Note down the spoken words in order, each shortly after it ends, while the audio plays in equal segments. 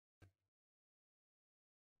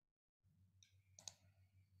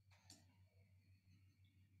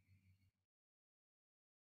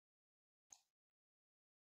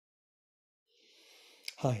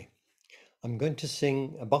Hi, I'm going to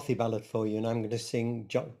sing a Bothy Ballad for you, and I'm going to sing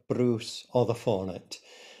Jock Bruce or the Fawnet.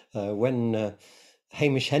 When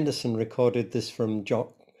Hamish Henderson recorded this from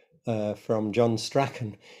John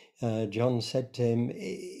Strachan, John said to him,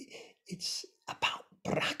 "It's about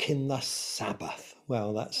bracking the Sabbath."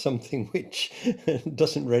 Well, that's something which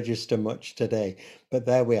doesn't register much today, but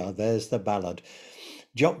there we are. There's the ballad.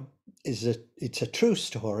 Jock it's a true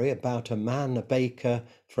story about a man, a baker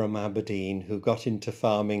from Aberdeen, who got into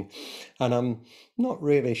farming, and I'm not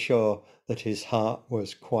really sure that his heart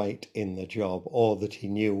was quite in the job or that he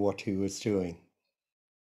knew what he was doing.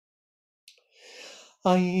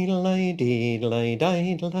 I lie dee lie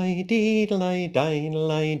die lie dee lie die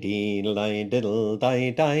lie dee lie diddle die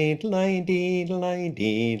die lie dee lie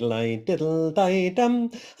dee lie diddle die dum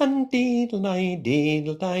and dee lie dee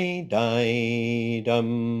die die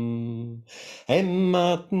dum.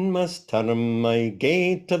 Martin must turn my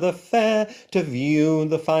gate to the fair to view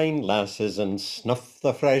the fine lasses and snuff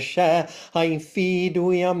the fresh air. I feed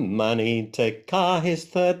wi' a manny to ca his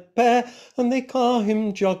third pair, and they call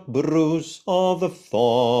him Jock Bruce or the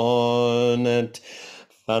Fawnet.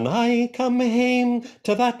 When I come hame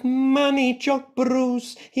to that manny Jock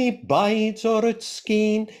Bruce, he bides o'er at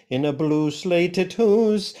Skene in a blue slated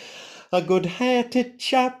hoose, a good-hearted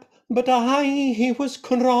chap, but aye he was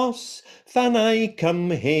cross. When I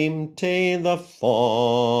come hame to the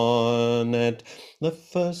Fawnet, the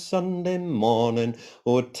first Sunday morning,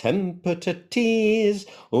 out temper to tease,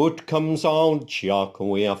 out comes old Jock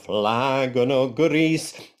wi' a flagon o'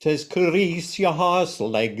 grease. 'Tis grease your horse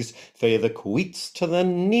legs fae the queets to the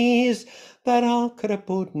knees. They're all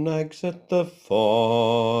crippled nags at the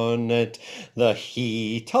Fawnet. The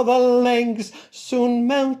heat o' the legs soon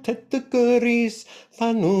melted the grease.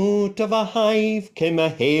 Fan out of a hive came a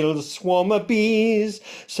hail swarm o' bees.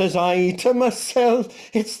 Says I to myself,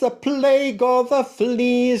 it's the plague o' the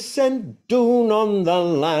fleas. Send doon on the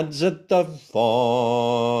lads at the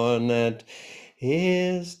Fawnet.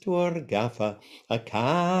 Here's to our gaffer, a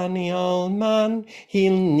canny old man.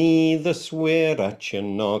 He'll neither swear at you,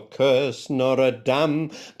 nor curse, nor a damn.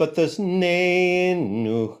 But there's nae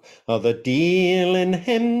nook o' the deal in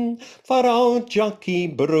him for old Jockey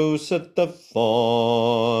Bruce at the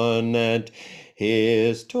Fawnet.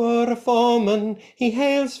 Here's to our foreman, he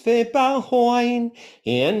hails fae Balwine.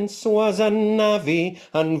 He ence was a navvy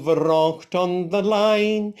and vrocht on the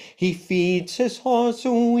line. He feeds his horse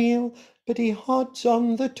a wheel, but he hods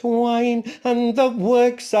on the twine, and the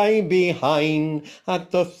works aye behind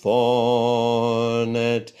at the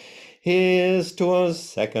Fawnet. Here's to our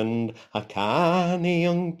second, a canny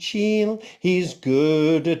young chiel. He's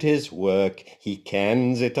good at his work, he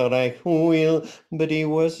kens it right weel, but he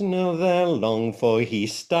wasna there long, for he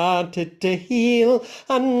started to heel,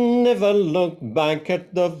 and never looked back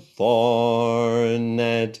at the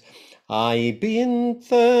Fawnet. I been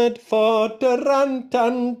third for to rant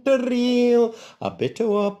and to reel, a bit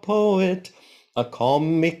o' a poet, a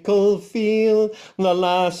comical feel. The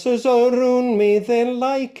lasses around me, they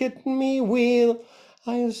like it me weel.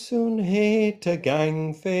 I'll soon hae to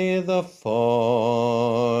gang fae the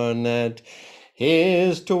Fawnet.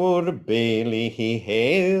 Here's to our Bailey, he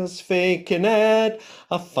hails fae Kinnaird,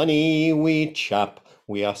 a funny wee chap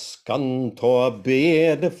wi' a scunt o' a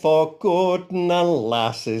beard. For courtin' a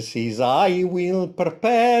lasses he's aye weel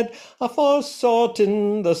prepared, for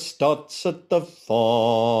sorting the stots at the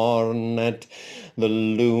Fawnet. The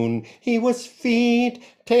loon he was feed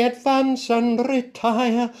to advance and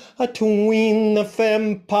retire atween the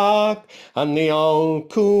Fem Park and the old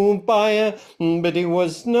Coolbyre, but he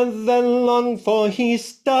wasna there long, for he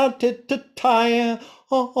started to tire.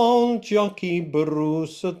 Old Jockey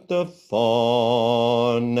Bruce at the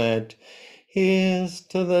Fawnet. Here's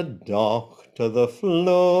to the dock, to the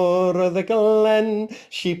floor of the glen.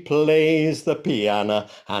 She plays the piano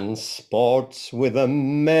and sports with the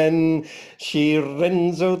men. She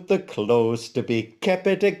rends out the clothes to be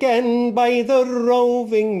kept again by the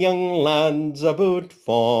roving young lads about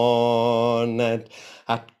Fawnet.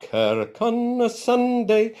 At kirk on a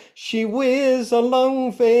Sunday she wears a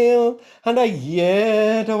long veil, and a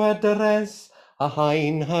yard o' a dress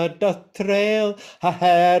ahin her doth trail. Her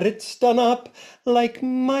hair it's done up like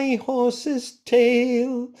my horse's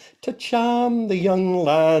tail, to charm the young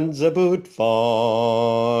lads about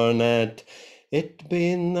Fawnet. It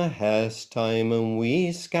been the harst time and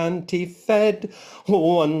we scanty fed.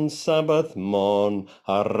 One Sabbath morn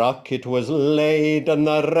a rocket was laid, and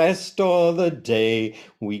the rest o' the day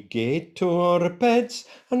we gaed to our beds,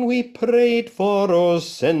 and we prayed for our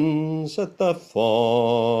sins at the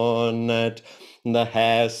Fawnet. The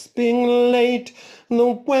hare's been late, the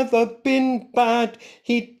weather been bad,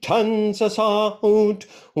 he turns us out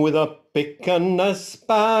with a pick and a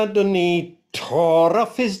spade, and he tore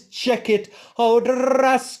off his jacket, old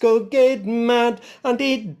rascal get mad, and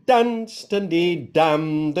he danced and he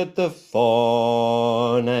damned at the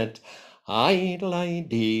forenet.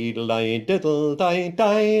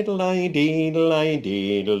 Idle-I-diddle-I-diddle-di-di,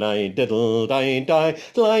 diddle-I-diddle-I-diddle-di-di,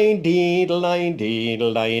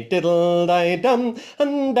 diddle-I-diddle-I-diddle-di-dum,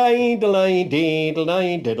 and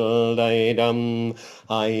idle-I-diddle-I-diddle-di-dum.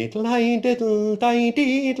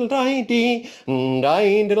 Idle-I-diddle-di-diddle-di-di, and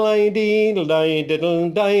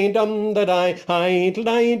idle-I-diddle-I-diddle-di-dum-da-di,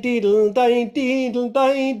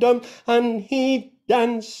 idle-I-diddle-di-diddle-di-dum, and he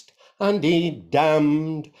danced and he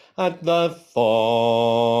damned at the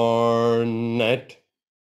Thornet.